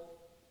hurdle,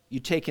 you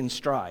take in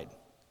stride.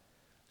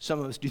 Some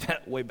of us do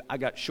that way. I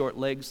got short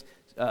legs.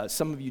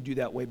 Some of you do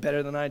that way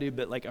better than I do.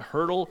 But like a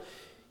hurdle,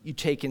 you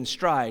take in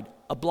stride.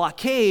 A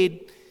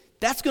blockade,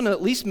 that's going to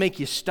at least make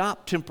you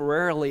stop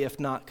temporarily, if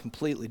not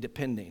completely,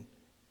 depending.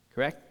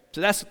 Correct?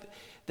 So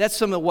that's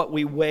some of what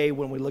we weigh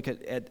when we look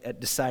at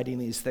deciding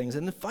these things.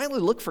 And then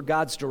finally, look for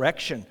God's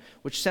direction,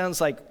 which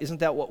sounds like, isn't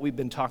that what we've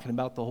been talking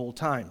about the whole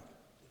time?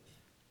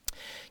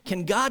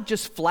 Can God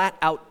just flat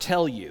out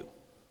tell you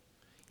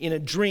in a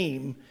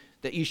dream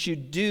that you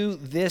should do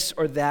this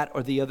or that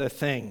or the other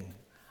thing?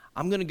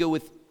 I'm going to go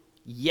with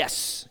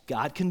yes,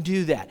 God can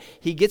do that.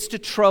 He gets to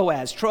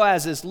Troas.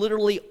 Troas is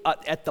literally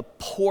at the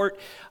port.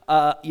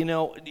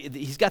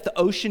 He's got the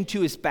ocean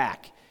to his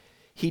back.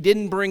 He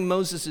didn't bring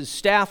Moses'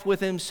 staff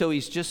with him, so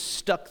he's just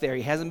stuck there.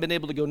 He hasn't been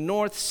able to go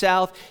north,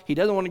 south. He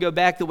doesn't want to go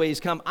back the way he's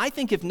come. I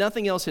think if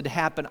nothing else had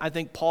happened, I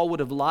think Paul would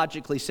have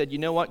logically said, you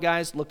know what,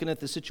 guys, looking at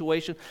the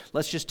situation,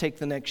 let's just take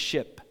the next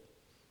ship.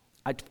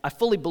 I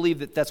fully believe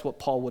that that's what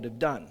Paul would have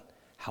done.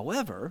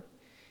 However,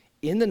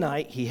 in the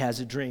night, he has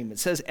a dream. It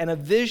says, and a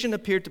vision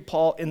appeared to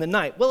Paul in the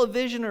night. Well, a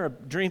vision or a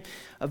dream,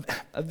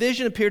 a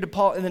vision appeared to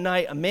Paul in the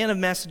night. A man of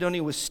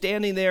Macedonia was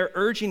standing there,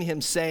 urging him,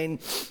 saying,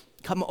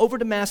 come over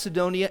to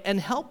Macedonia and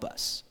help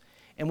us.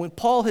 And when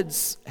Paul had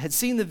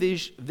seen the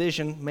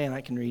vision, man,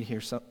 I can read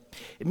here. So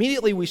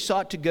immediately we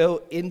sought to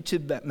go into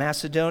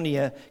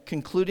Macedonia,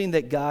 concluding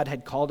that God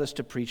had called us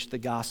to preach the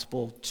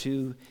gospel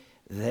to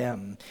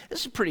them.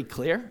 This is pretty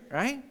clear,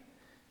 right?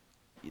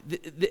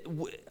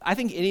 I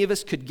think any of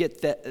us could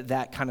get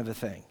that kind of a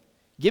thing.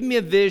 Give me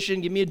a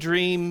vision, give me a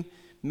dream,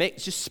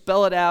 just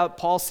spell it out.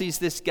 Paul sees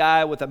this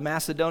guy with a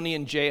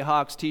Macedonian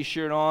Jayhawks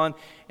t-shirt on,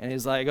 and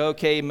he's like,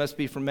 okay, he must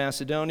be from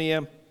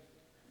Macedonia.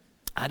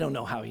 I don't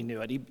know how he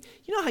knew it. You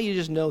know how you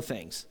just know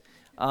things.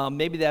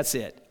 Maybe that's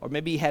it. Or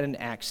maybe he had an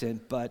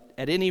accent. But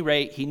at any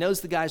rate, he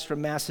knows the guy's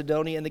from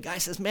Macedonia, and the guy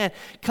says, man,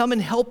 come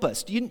and help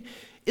us.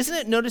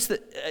 Isn't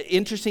it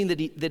interesting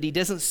that he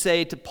doesn't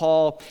say to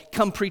Paul,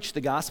 come preach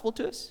the gospel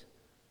to us?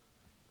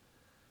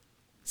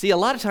 See, a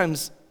lot of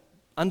times,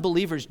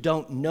 unbelievers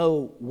don't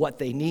know what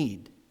they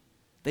need.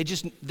 They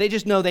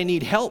just know they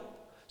need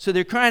help. So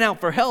they're crying out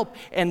for help.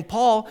 And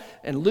Paul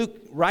and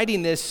Luke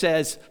writing this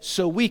says,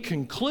 so we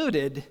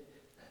concluded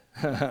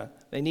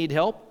they need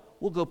help.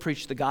 We'll go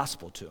preach the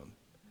gospel to them.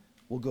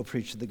 We'll go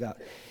preach the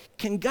gospel.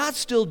 Can God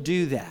still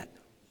do that?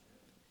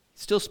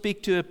 Still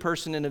speak to a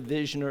person in a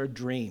vision or a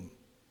dream?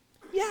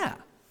 Yeah,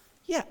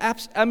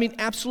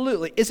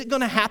 absolutely. Is it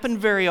going to happen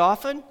very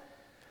often?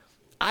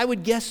 I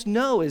would guess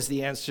no is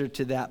the answer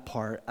to that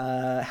part.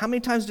 How many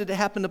times did it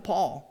happen to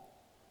Paul?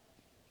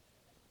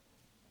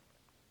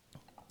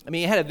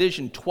 He had a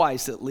vision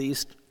twice at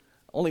least.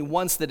 Only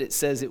once that it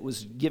says it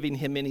was giving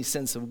him any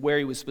sense of where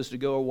he was supposed to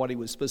go or what he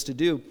was supposed to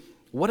do.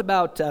 What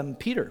about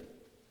Peter?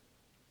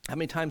 How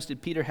many times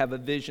did Peter have a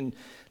vision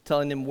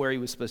telling him where he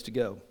was supposed to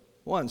go?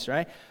 Once,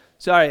 right?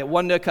 Sorry,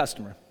 one to a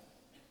customer.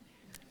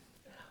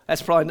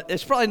 It's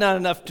probably not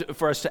enough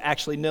for us to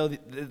actually know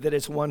that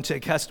it's one to a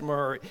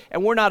customer,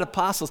 and we're not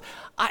apostles.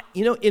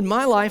 In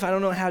my life, I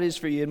don't know how it is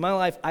for you. In my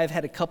life, I've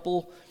had a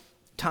couple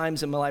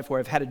times in my life where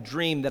I've had a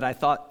dream that I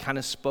thought kind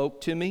of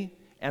spoke to me,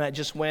 and I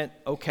just went,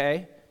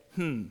 okay,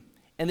 and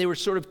they were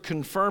sort of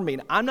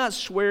confirming. I'm not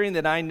swearing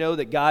that I know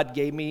that God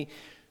gave me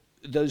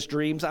those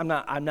dreams. I'm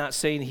not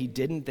saying He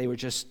didn't. They were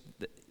just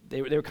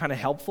they were kind of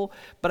helpful.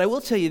 But I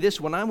will tell you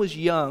this: when I was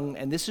young,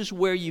 and this is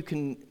where you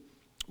can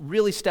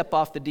really step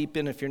off the deep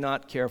end if you're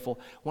not careful.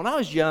 When I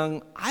was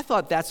young, I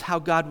thought that's how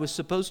God was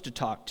supposed to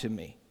talk to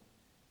me.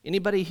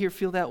 Anybody here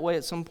feel that way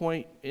at some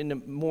point in a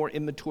more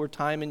immature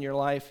time in your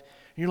life?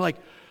 And you're like,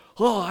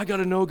 oh, I got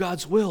to know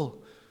God's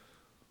will.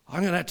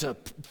 I'm going to have to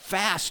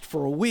fast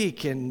for a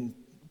week and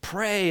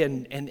pray.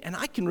 And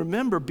I can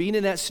remember being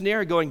in that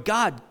scenario going,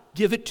 God,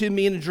 give it to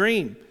me in a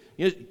dream.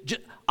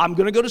 I'm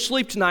going to go to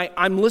sleep tonight.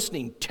 I'm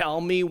listening.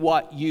 Tell me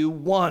what you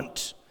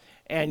want.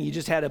 And you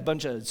just had a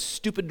bunch of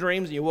stupid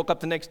dreams, and you woke up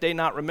the next day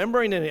not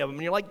remembering any of them.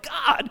 And you're like,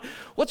 God,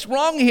 what's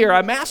wrong here?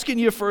 I'm asking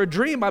you for a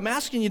dream. I'm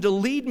asking you to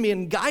lead me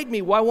and guide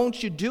me. Why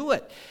won't you do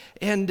it?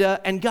 And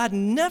God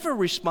never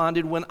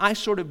responded when I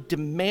sort of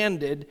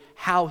demanded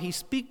how He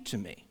speak to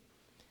me.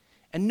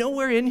 And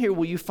nowhere in here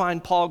will you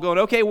find Paul going,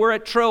 okay, we're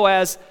at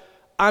Troas.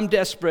 I'm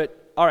desperate.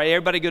 All right,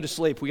 everybody go to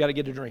sleep. We got to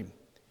get a dream.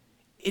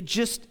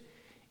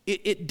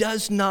 It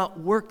does not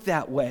work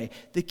that way.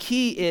 The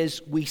key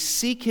is we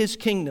seek His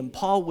kingdom.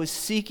 Paul was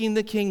seeking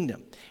the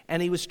kingdom,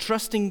 and he was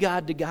trusting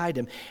God to guide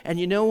him. And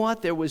you know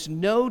what? There was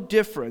no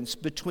difference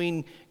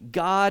between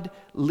God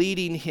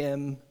leading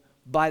him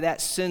by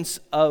that sense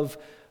of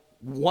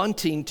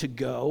wanting to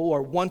go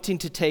or wanting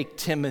to take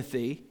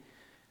Timothy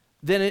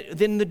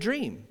than the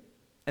dream.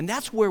 And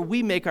that's where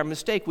we make our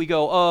mistake. We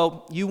go,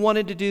 oh, you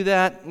wanted to do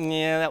that?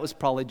 Yeah, that was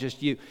probably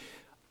just you.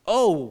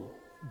 Oh,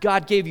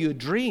 God gave you a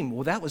dream.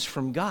 Well, that was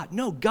from God.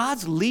 No,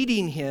 God's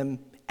leading him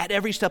at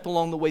every step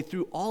along the way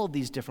through all of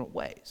these different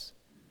ways.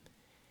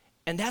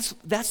 And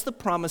that's the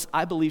promise,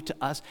 I believe, to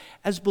us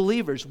as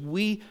believers.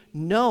 We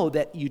know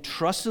that you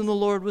trust in the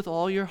Lord with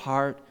all your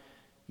heart.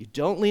 You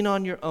don't lean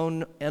on your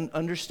own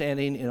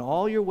understanding. In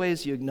all your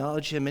ways, you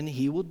acknowledge Him, and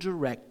He will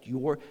direct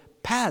your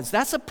paths.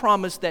 That's a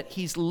promise that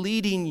He's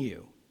leading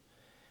you.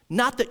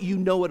 Not that you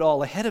know it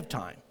all ahead of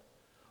time.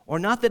 Or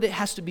not that it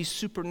has to be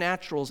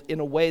supernaturals in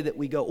a way that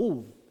we go,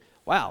 oh,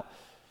 wow,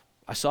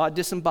 I saw a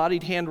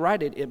disembodied hand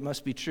write it. It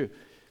must be true.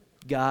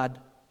 God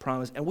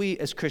promised. And we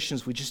as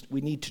Christians, we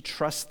need to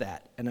trust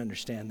that and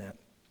understand that.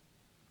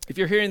 If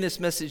you're hearing this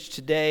message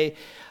today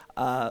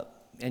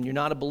and you're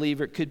not a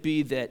believer, it could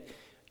be that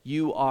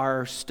you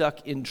are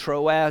stuck in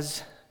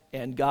Troas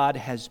and God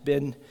has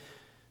been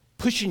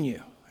pushing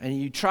you. And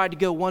you tried to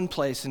go one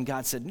place and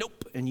God said,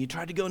 nope. And you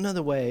tried to go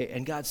another way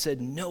and God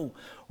said, no.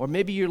 Or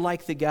maybe you're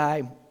like the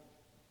guy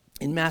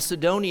in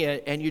Macedonia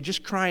and you're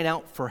just crying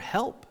out for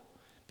help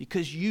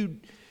because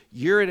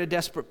you're in a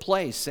desperate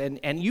place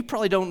and you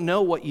probably don't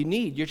know what you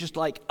need. You're just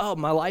like, oh,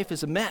 my life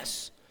is a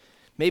mess.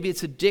 Maybe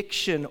it's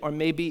addiction, or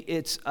maybe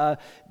it's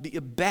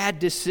bad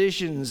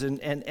decisions and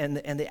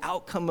the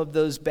outcome of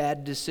those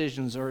bad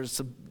decisions, or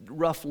it's a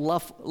rough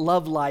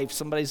love life.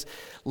 Somebody's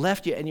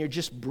left you and you're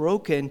just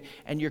broken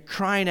and you're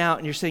crying out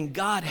and you're saying,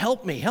 God,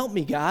 help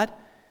me, God.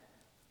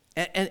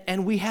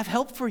 And we have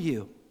help for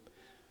you.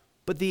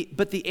 But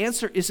the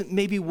answer isn't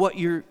maybe what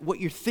you're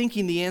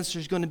thinking the answer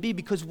is going to be,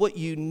 because what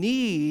you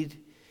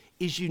need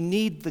is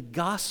the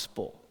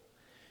gospel.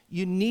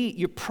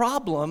 Your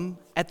problem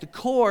at the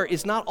core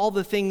is not all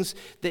the things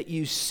that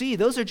you see.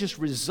 Those are just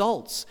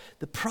results.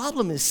 The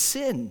problem is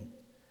sin.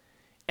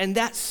 And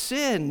that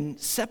sin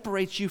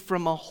separates you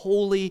from a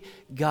holy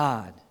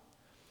God.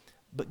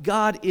 But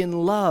God in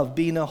love,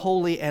 being a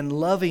holy and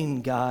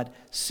loving God,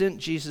 sent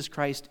Jesus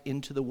Christ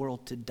into the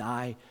world to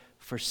die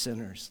for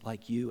sinners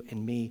like you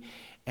and me.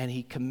 And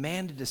he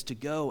commanded us to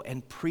go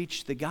and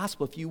preach the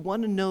gospel. If you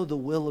want to know the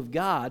will of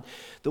God,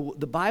 the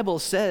Bible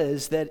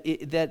says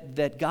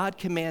that God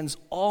commands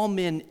all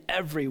men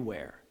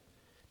everywhere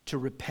to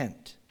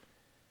repent.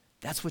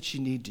 That's what you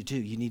need to do.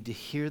 You need to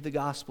hear the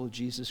gospel of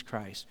Jesus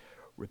Christ,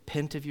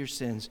 repent of your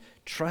sins,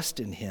 trust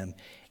in him,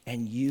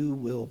 and you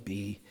will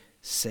be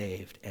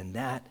saved. And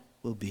that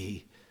will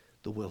be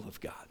the will of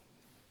God.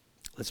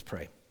 Let's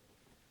pray.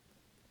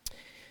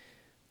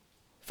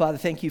 Father,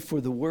 thank you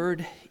for the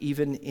word,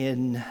 even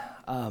in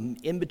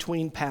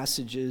between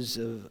passages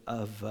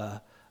of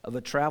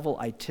a travel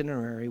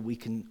itinerary. We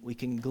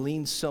can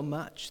glean so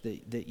much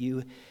that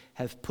you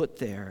have put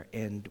there,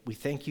 and we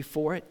thank you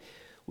for it.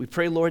 We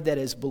pray, Lord, that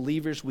as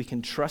believers we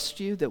can trust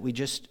you, that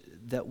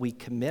we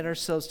commit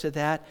ourselves to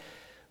that.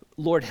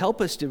 Lord,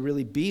 help us to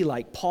really be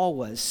like Paul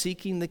was,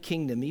 seeking the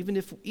kingdom, even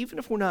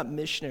if we're not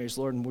missionaries,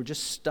 Lord, and we're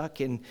just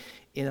stuck in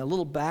a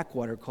little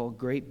backwater called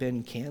Great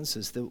Bend,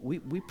 Kansas. That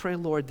we pray,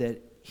 Lord,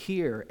 that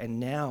here and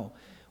now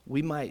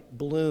we might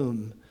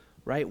bloom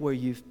right where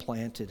you've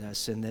planted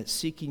us, and that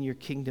seeking your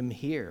kingdom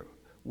here,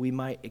 we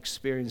might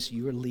experience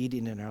your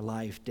leading in our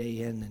life day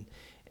in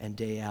and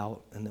day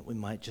out, and that we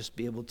might just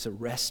be able to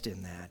rest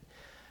in that.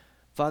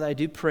 Father, I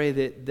do pray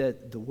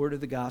that the word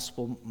of the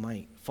gospel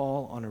might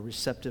fall on a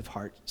receptive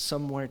heart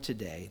somewhere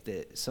today,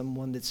 that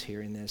someone that's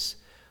hearing this,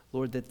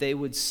 Lord, that they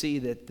would see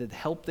that the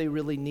help they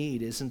really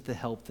need isn't the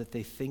help that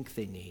they think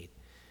they need,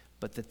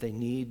 but that they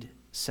need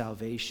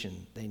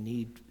salvation. They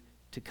need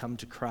to come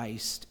to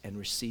Christ and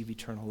receive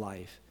eternal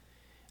life.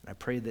 And I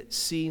pray that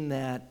seeing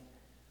that,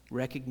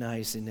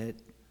 recognizing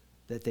it,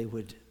 that they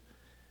would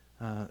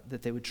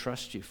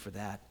trust you for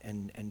that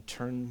and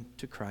turn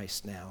to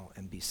Christ now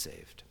and be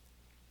saved.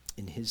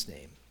 In his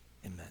name,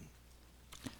 amen.